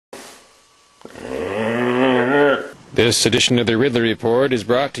This edition of the Ridley Report is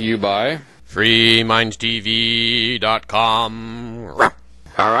brought to you by freemindstv.com.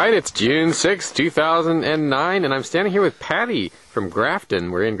 All right, it's June 6, 2009, and I'm standing here with Patty from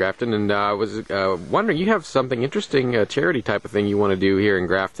Grafton. We're in Grafton, and I was wondering, you have something interesting, a charity type of thing you want to do here in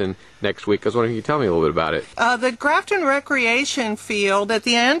Grafton next week. I was wondering if you could tell me a little bit about it. The Grafton Recreation Field, at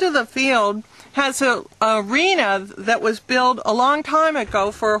the end of the field, has an arena that was built a long time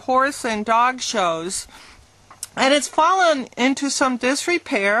ago for horse and dog shows. And it's fallen into some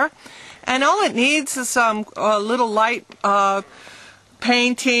disrepair, and all it needs is some little light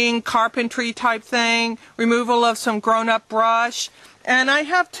painting, carpentry type thing, removal of some grown-up brush. And I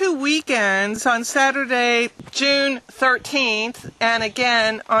have 2 weekends, on Saturday, June 13th, and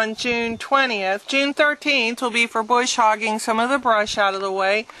again on June 20th. June 13th will be for bush hogging some of the brush out of the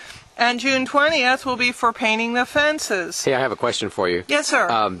way, and June 20th will be for painting the fences. Hey, I have a question for you. Yes, sir.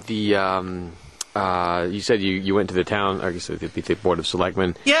 You said you went to the town, or you said the Board of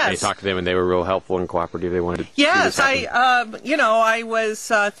Selectmen. Yes. And you talked to them, and they were real helpful and cooperative. They wanted to. Yes, I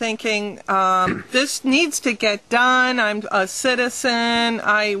was thinking this needs to get done. I'm a citizen.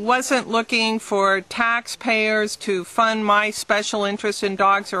 I wasn't looking for taxpayers to fund my special interest in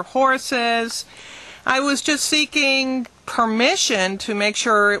dogs or horses. I was just seeking permission to make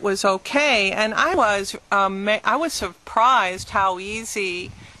sure it was okay, and I was surprised how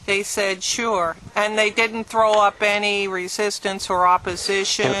easy they said sure, and they didn't throw up any resistance or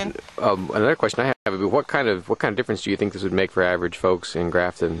opposition. And, another question I have: what kind of difference do you think this would make for average folks in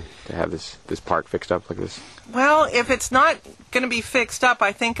Grafton to have this park fixed up like this? Well, if it's not going to be fixed up,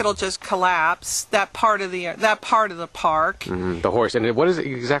 I think it'll just collapse. That part of the park. Mm-hmm. The horse, and what is it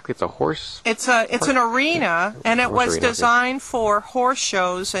exactly? It's a horse. It's an arena, and it was designed for horse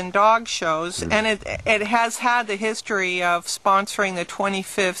shows and dog shows, mm-hmm. and it has had the history of sponsoring the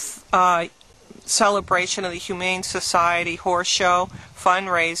 25th celebration of the Humane Society horse show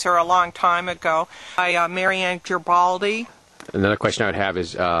fundraiser a long time ago by Marianne Garibaldi. Another question I would have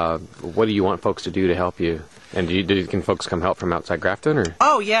is, what do you want folks to do to help you? And can folks come help from outside Grafton, or?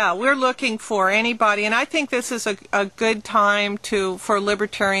 Oh yeah, we're looking for anybody, and I think this is a good time for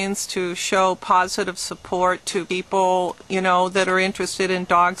libertarians to show positive support to people, that are interested in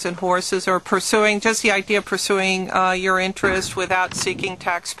dogs and horses, or pursuing your interest without seeking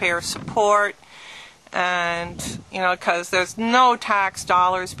taxpayer support. And because there's no tax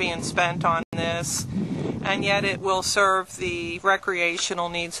dollars being spent on this, and yet it will serve the recreational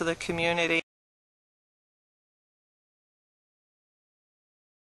needs of the community.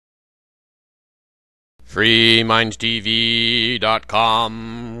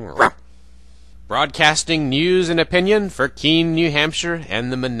 freemindstv.com. Broadcasting news and opinion for Keene, New Hampshire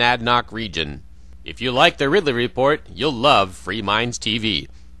and the Monadnock region. If you like the Ridley Report, you'll love Free Minds TV.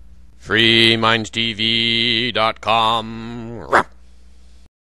 freemindstv.com.